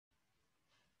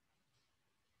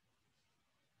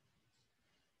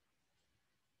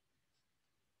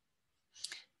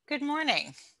Good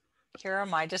morning. Here are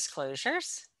my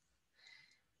disclosures.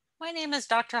 My name is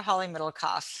Dr. Holly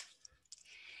Middlecoff,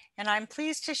 and I'm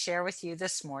pleased to share with you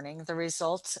this morning the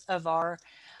results of our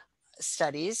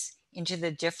studies into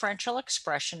the differential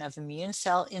expression of immune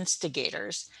cell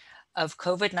instigators of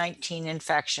COVID-19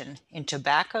 infection in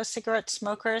tobacco cigarette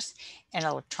smokers and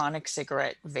electronic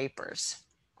cigarette vapors.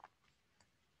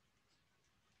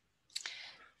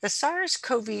 The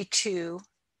SARS-CoV-2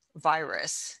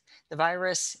 virus, the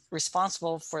virus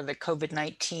responsible for the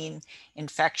COVID-19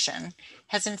 infection,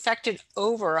 has infected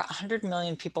over 100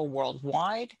 million people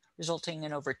worldwide, resulting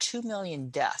in over 2 million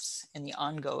deaths in the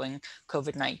ongoing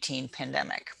COVID-19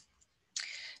 pandemic.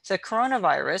 The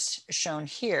coronavirus, shown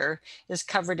here, is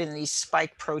covered in these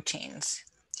spike proteins.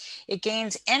 It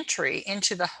gains entry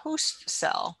into the host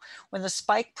cell when the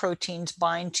spike proteins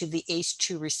bind to the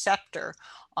ACE2 receptor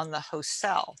on the host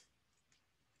cell.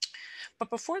 But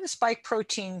before the spike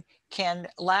protein can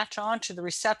latch onto the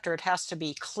receptor, it has to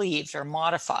be cleaved or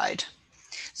modified.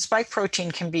 The spike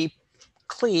protein can be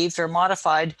cleaved or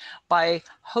modified by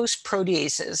host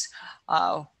proteases.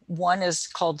 One is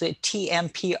called the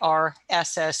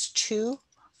TMPRSS2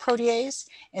 protease,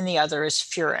 and the other is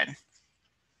furin.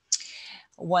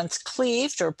 Once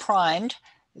cleaved or primed,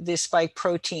 the spike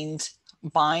proteins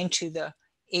bind to the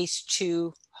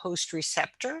ACE2 host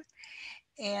receptor,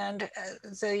 and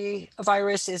the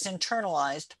virus is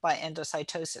internalized by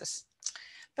endocytosis.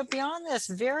 But beyond this,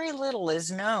 very little is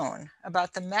known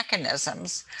about the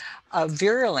mechanisms of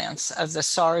virulence of the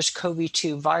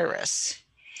SARS-CoV-2 virus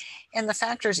and the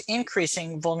factors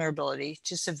increasing vulnerability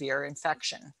to severe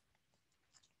infection.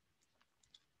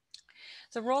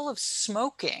 The role of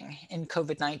smoking in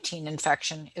COVID-19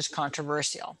 infection is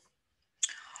controversial.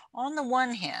 On the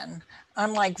one hand,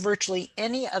 unlike virtually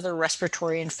any other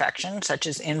respiratory infection, such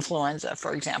as influenza,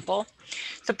 for example,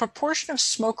 the proportion of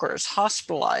smokers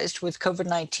hospitalized with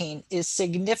COVID-19 is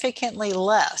significantly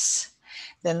less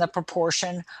than the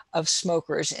proportion of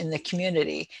smokers in the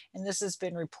community. And this has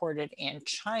been reported in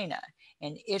China,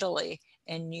 in Italy,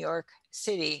 in New York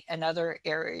City, and other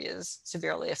areas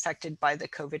severely affected by the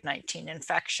COVID-19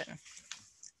 infection.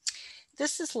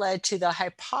 This has led to the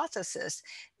hypothesis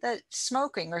that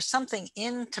smoking or something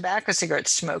in tobacco cigarette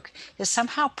smoke is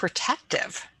somehow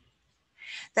protective.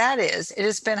 That is, it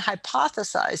has been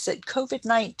hypothesized that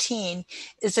COVID-19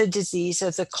 is a disease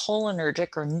of the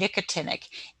cholinergic or nicotinic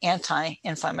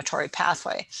anti-inflammatory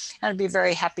pathway. And I'd be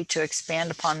very happy to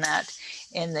expand upon that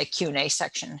in the Q&A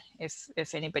section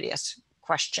if anybody has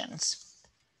questions.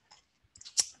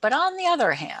 But on the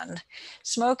other hand,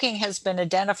 smoking has been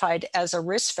identified as a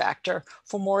risk factor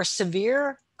for more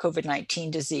severe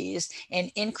COVID-19 disease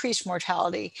and increased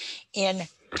mortality in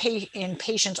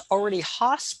patients already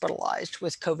hospitalized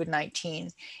with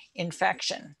COVID-19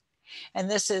 infection. And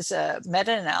this is a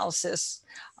meta-analysis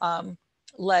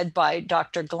led by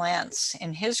Dr. Glantz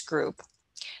and his group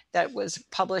that was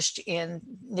published in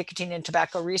Nicotine and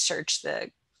Tobacco Research, the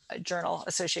journal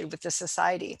associated with the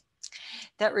society,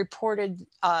 that reported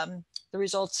the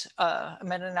results, a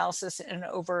meta-analysis in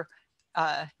over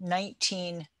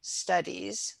 19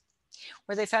 studies,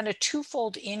 where they found a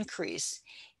twofold increase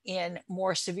in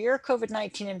more severe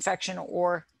COVID-19 infection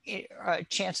or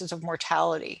chances of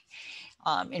mortality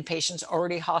in patients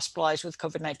already hospitalized with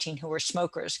COVID-19 who were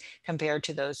smokers compared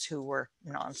to those who were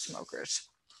non-smokers.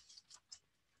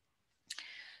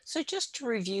 So just to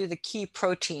review the key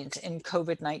proteins in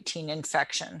COVID-19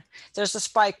 infection, there's a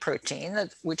spike protein,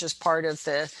 which is part of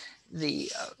the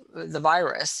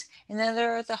virus, and then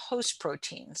there are the host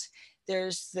proteins.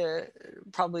 There's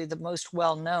probably the most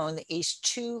well-known, the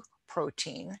ACE2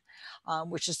 protein,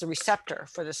 which is the receptor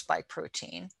for the spike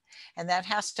protein, and that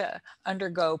has to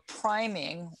undergo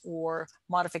priming or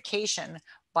modification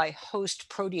by host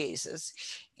proteases.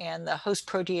 And the host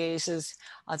proteases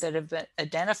that have been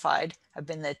identified have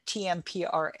been the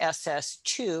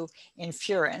TMPRSS2 and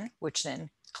furin, which then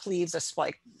cleave the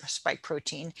spike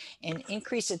protein and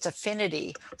increase its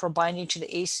affinity for binding to the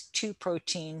ACE2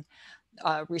 protein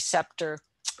receptor,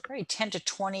 very 10 to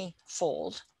 20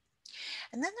 fold.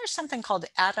 And then there's something called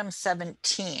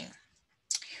ATOM17,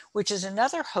 which is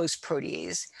another host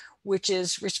protease, which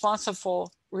is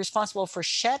responsible for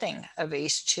shedding of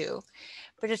ACE2,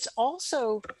 but it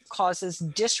also causes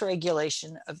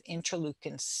dysregulation of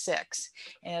interleukin-6.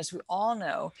 And as we all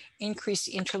know, increased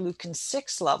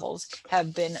interleukin-6 levels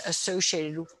have been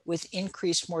associated with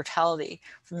increased mortality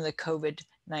from the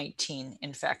COVID-19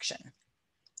 infection.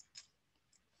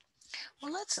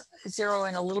 Well, let's zero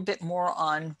in a little bit more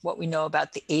on what we know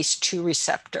about the ACE2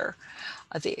 receptor,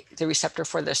 the receptor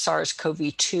for the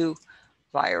SARS-CoV-2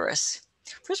 virus.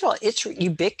 First of all, it's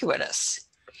ubiquitous.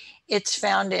 It's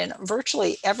found in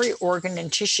virtually every organ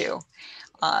and tissue.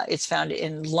 It's found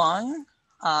in lung,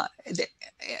 the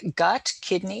gut,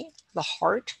 kidney, the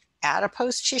heart,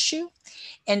 adipose tissue,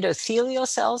 endothelial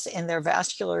cells in their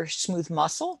vascular smooth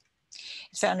muscle.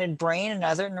 It's found in brain and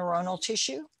other neuronal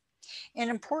tissue. And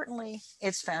importantly,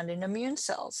 it's found in immune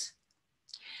cells.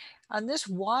 On this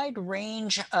wide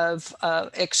range of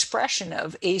expression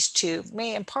of ACE2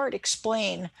 may in part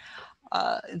explain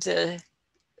the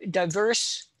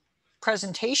diverse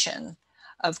presentation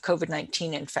of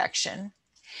COVID-19 infection,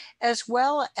 as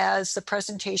well as the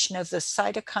presentation of the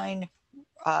cytokine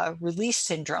release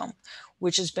syndrome,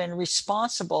 which has been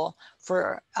responsible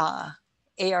for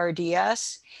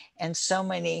ARDS and so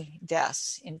many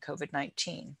deaths in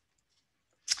COVID-19.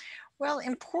 Well,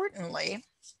 importantly,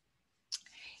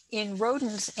 in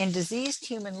rodents and diseased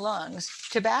human lungs,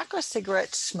 tobacco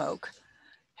cigarette smoke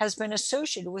has been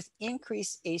associated with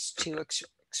increased ACE2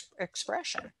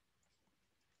 expression.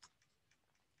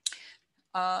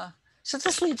 So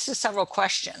this leads to several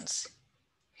questions.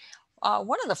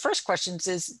 One of the first questions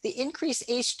is the increased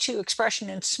ACE2 expression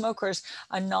in smokers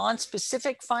a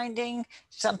non-specific finding,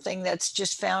 something that's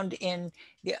just found in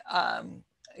the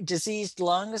diseased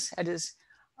lungs, that is,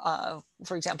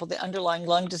 for example, the underlying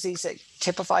lung disease that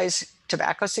typifies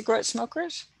tobacco cigarette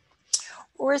smokers?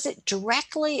 Or is it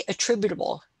directly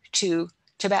attributable to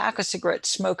tobacco cigarette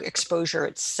smoke exposure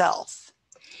itself?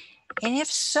 And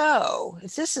if so,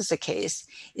 if this is the case,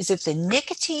 is it the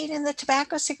nicotine in the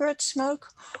tobacco cigarette smoke,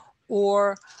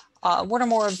 or one or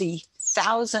more of the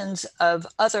thousands of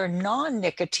other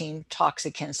non-nicotine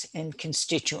toxicants and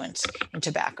constituents in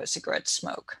tobacco cigarette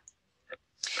smoke?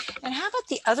 And how about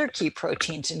the other key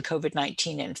proteins in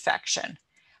COVID-19 infection?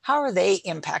 How are they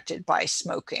impacted by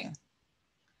smoking?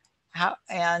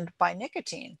 And by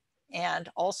nicotine, and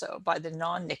also by the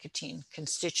non-nicotine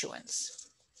constituents?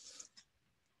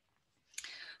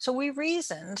 So we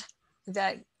reasoned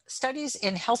that studies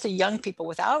in healthy young people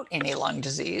without any lung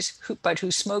disease, but who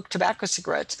smoke tobacco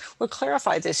cigarettes, would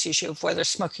clarify this issue of whether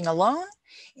smoking alone,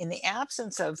 in the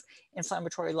absence of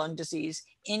inflammatory lung disease,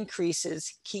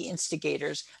 increases key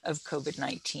instigators of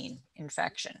COVID-19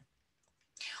 infection.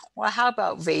 Well, how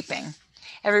about vaping?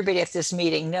 Everybody at this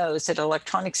meeting knows that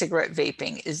electronic cigarette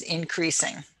vaping is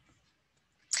increasing.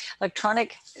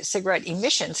 Electronic cigarette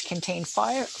emissions contain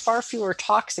far fewer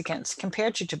toxicants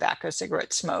compared to tobacco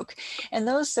cigarette smoke, and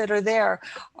those that are there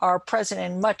are present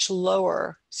in much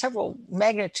lower, several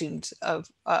magnitudes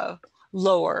of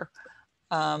lower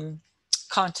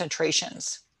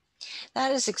concentrations.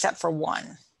 That is except for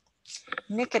one,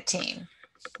 nicotine.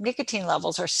 Nicotine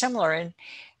levels are similar in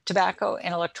tobacco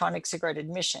and electronic cigarette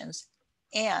emissions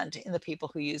and in the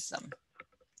people who use them.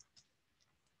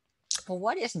 Well,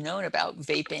 what is known about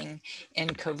vaping in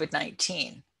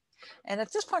COVID-19? And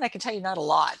at this point, I can tell you not a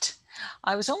lot.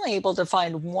 I was only able to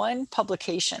find one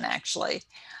publication, actually,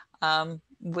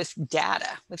 with data,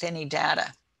 with any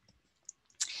data.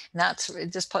 And that's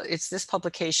it's this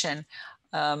publication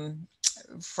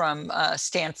from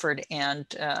Stanford and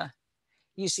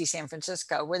UC San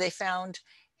Francisco, where they found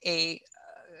a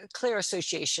clear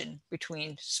association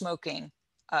between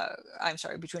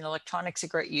between electronic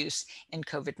cigarette use and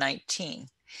COVID-19.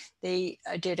 They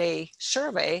did a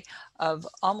survey of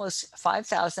almost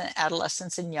 5,000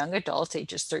 adolescents and young adults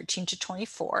ages 13 to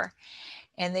 24,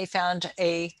 and they found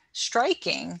a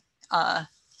striking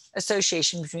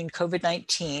association between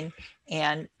COVID-19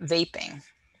 and vaping.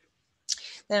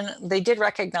 Then they did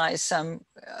recognize some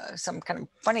kind of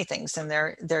funny things in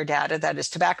their data. That is,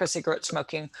 tobacco cigarette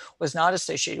smoking was not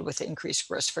associated with increased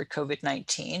risk for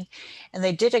COVID-19. And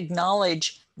they did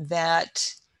acknowledge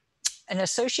that an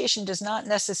association does not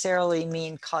necessarily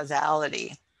mean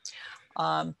causality.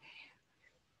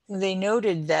 They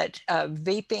noted that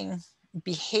vaping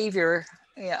behavior,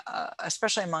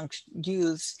 especially amongst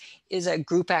youths, is a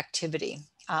group activity.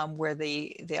 Where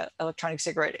the electronic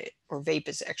cigarette or vape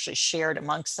is actually shared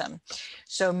amongst them.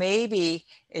 So maybe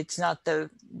it's not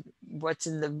what's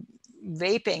in the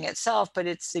vaping itself, but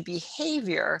it's the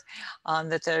behavior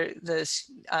that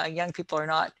the young people are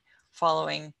not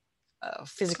following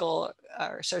physical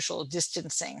or social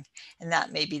distancing, and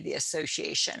that may be the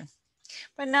association.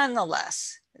 But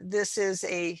nonetheless, this is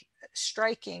a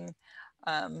striking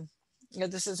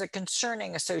this is a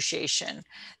concerning association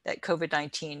that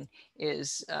COVID-19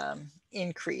 is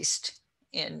increased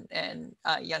in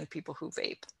young people who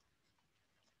vape.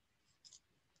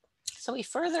 So we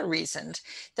further reasoned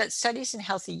that studies in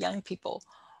healthy young people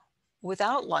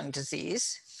without lung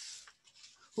disease,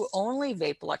 who only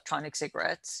vape electronic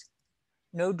cigarettes,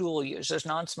 no dual users,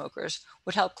 non-smokers,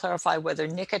 would help clarify whether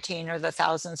nicotine or the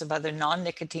thousands of other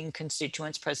non-nicotine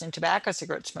constituents present in tobacco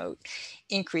cigarette smoke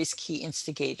increase key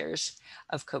instigators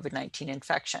of COVID-19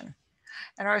 infection.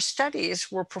 And our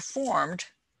studies were performed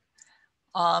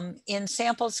in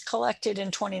samples collected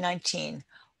in 2019,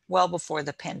 well before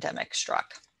the pandemic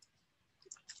struck.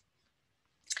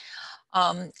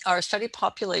 Our study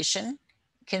population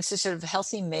consisted of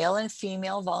healthy male and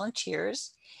female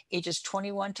volunteers, ages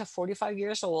 21 to 45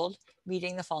 years old,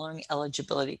 meeting the following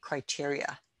eligibility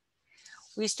criteria.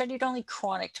 We studied only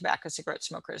chronic tobacco cigarette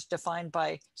smokers defined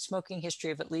by smoking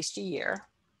history of at least a year,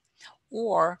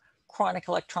 or chronic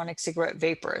electronic cigarette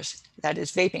vapers, that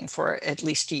is vaping for at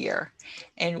least a year.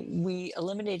 And we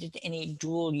eliminated any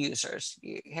dual users.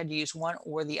 You had to use one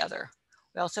or the other.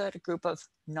 We also had a group of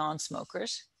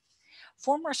non-smokers.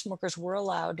 Former smokers were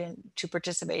allowed to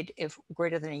participate if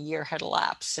greater than a year had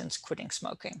elapsed since quitting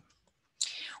smoking.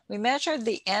 We measured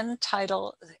the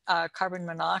N-tidal carbon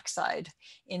monoxide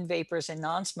in vapers and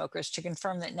non-smokers to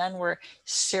confirm that none were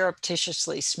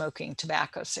surreptitiously smoking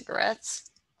tobacco cigarettes.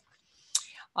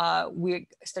 We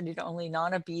studied only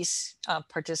non-obese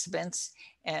participants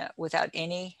without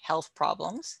any health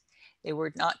problems. They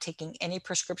were not taking any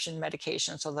prescription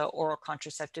medications, although oral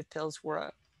contraceptive pills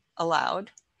were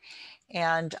allowed.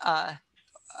 And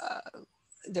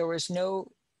there was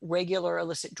no regular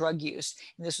illicit drug use.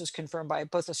 And this was confirmed by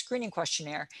both a screening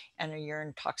questionnaire and a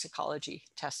urine toxicology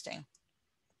testing.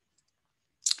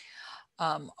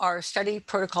 Our study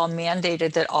protocol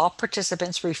mandated that all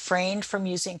participants refrained from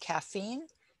using caffeine,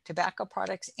 tobacco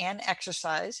products, and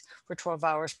exercise for 12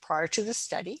 hours prior to the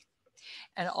study,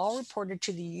 and all reported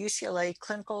to the UCLA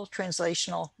Clinical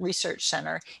Translational Research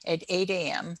Center at 8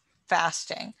 a.m.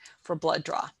 fasting for blood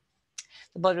draw.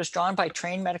 The blood was drawn by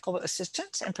trained medical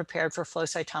assistants and prepared for flow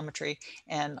cytometry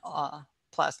and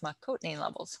plasma cotinine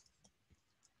levels.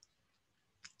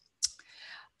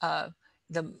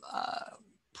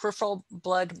 Peripheral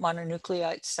blood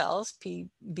mononucleotide cells,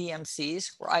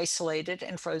 PBMCs, were isolated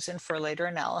and frozen for later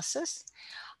analysis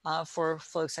for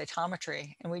flow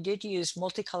cytometry. And we did use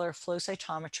multicolor flow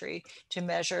cytometry to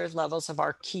measure levels of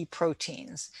our key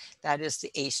proteins. That is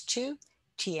the ACE2,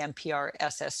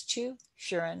 TMPRSS2,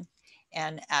 furin,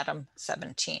 and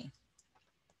ADAM17.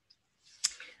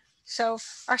 So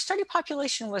our study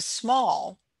population was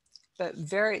small, but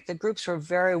the groups were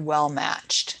very well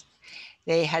matched.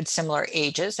 They had similar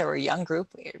ages. They were a young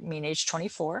group, mean age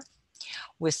 24,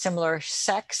 with similar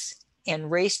sex and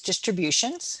race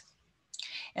distributions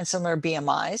and similar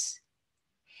BMIs.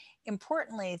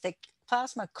 Importantly, the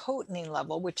plasma cotinine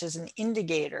level, which is an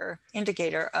indicator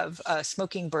of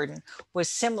smoking burden, was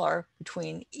similar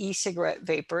between e-cigarette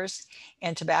vapers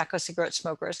and tobacco cigarette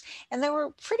smokers, and they were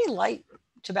pretty light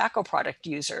tobacco product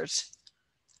users.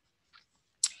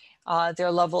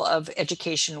 Their level of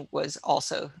education was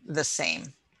also the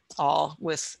same, all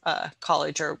with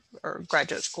college or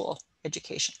graduate school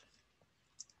education.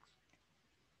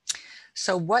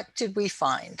 So what did we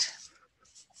find?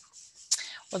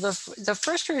 Well, the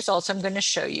first results I'm going to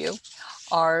show you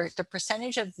are the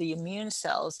percentage of the immune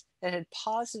cells that had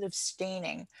positive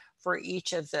staining for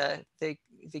each of the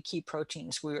key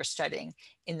proteins we were studying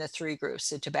in the three groups: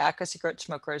 the tobacco cigarette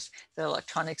smokers, the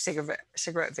electronic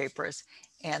cigarette vapors,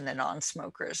 and the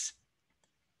non-smokers.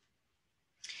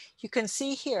 You can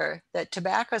see here that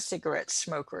tobacco cigarette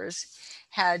smokers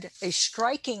had a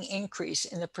striking increase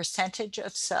in the percentage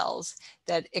of cells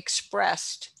that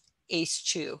expressed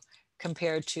ACE2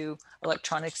 compared to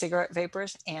electronic cigarette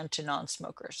vapors and to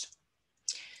non-smokers.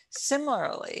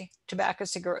 Similarly, tobacco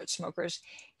cigarette smokers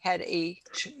had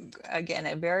again,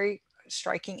 a very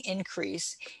striking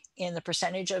increase in the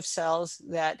percentage of cells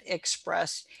that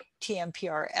expressed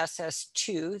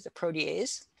TMPRSS2, the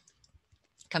protease,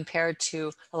 compared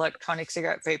to electronic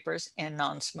cigarette vapors and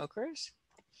non-smokers.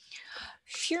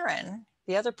 Furin,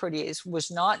 the other protease, was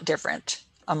not different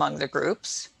among the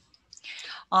groups.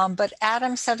 But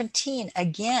ADAM17,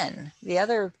 again, the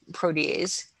other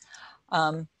protease,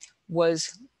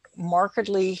 was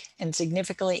markedly and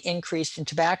significantly increased in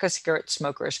tobacco cigarette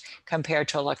smokers compared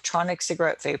to electronic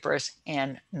cigarette vapors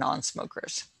and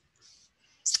non-smokers.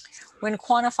 When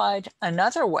quantified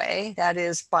another way, that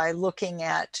is by looking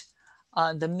at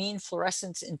the mean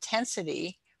fluorescence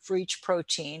intensity for each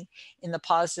protein in the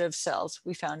positive cells,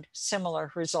 we found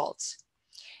similar results.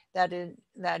 That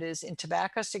is in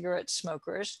tobacco cigarette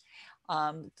smokers,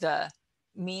 the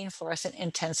mean fluorescent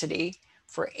intensity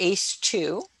for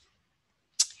ACE2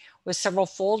 was several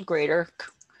fold greater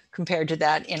compared to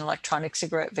that in electronic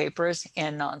cigarette vapors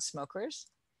and non-smokers.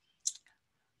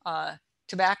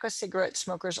 Tobacco cigarette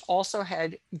smokers also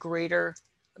had greater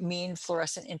mean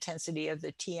fluorescent intensity of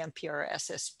the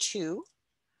TMPRSS2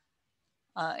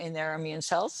 in their immune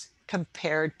cells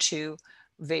compared to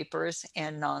vapers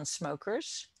and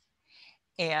non-smokers.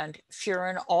 And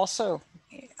furin also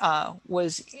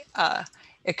was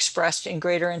expressed in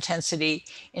greater intensity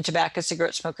in tobacco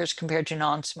cigarette smokers compared to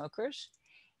non-smokers.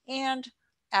 And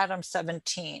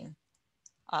ADAM17,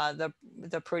 the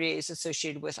protease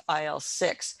associated with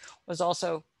IL-6, was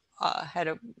also had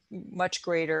a much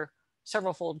greater,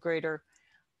 several-fold greater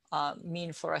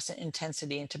mean fluorescent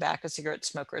intensity in tobacco cigarette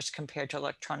smokers compared to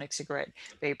electronic cigarette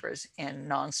vapors and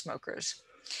non-smokers.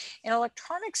 In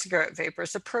electronic cigarette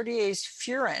vapors, the protease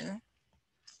furin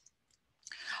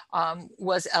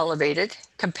was elevated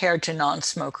compared to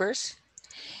non-smokers,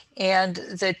 and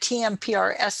the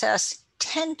TMPRSS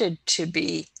tended to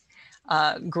be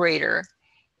greater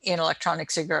in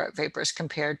electronic cigarette vapors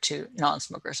compared to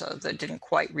non-smokers, so they didn't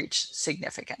quite reach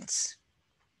significance.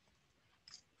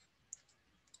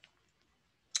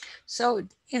 So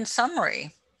in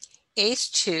summary,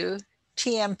 ACE2,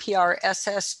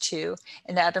 TMPRSS2,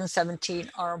 and ADAM17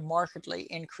 are markedly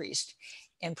increased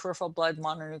in peripheral blood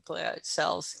mononucleotide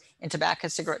cells in tobacco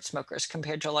cigarette smokers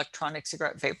compared to electronic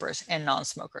cigarette vapors and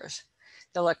non-smokers.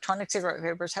 The electronic cigarette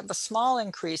vapors have a small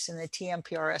increase in the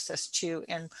TMPRSS2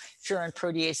 and furin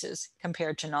proteases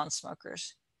compared to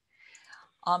non-smokers.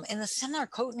 And the similar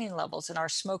cotinine levels in our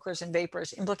smokers and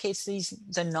vapors implicates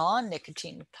the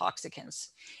non-nicotine toxicants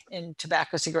in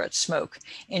tobacco cigarette smoke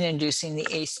in inducing the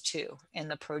ACE2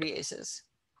 and the proteases.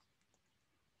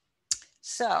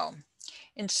 So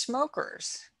in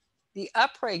smokers, the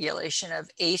upregulation of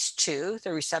ACE2,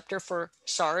 the receptor for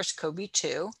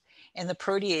SARS-CoV-2, and the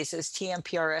proteases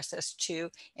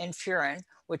TMPRSS2 and furin,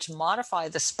 which modify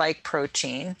the spike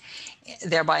protein,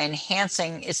 thereby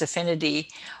enhancing its affinity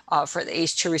for the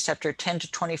ACE2 receptor 10 to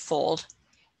 20-fold,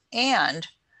 and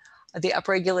the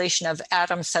upregulation of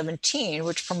ADAM17,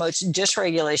 which promotes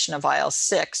dysregulation of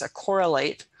IL-6, a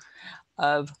correlate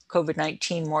of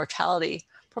COVID-19 mortality,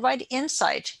 provide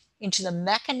insight into the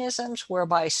mechanisms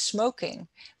whereby smoking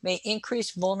may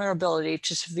increase vulnerability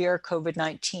to severe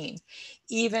COVID-19,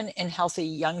 even in healthy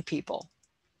young people.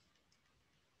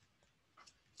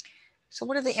 So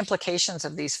what are the implications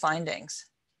of these findings?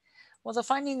 Well, the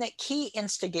finding that key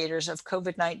instigators of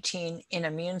COVID-19 in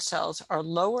immune cells are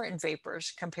lower in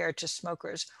vapors compared to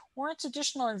smokers warrants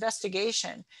additional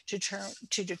investigation to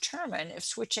determine if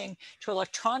switching to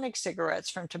electronic cigarettes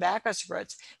from tobacco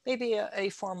cigarettes may be a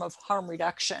form of harm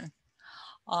reduction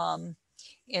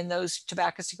in those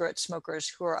tobacco cigarette smokers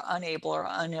who are unable or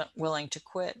unwilling to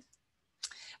quit.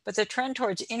 But the trend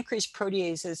towards increased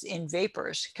proteases in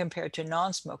vapors compared to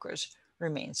non-smokers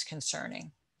remains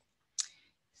concerning.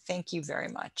 Thank you very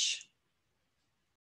much.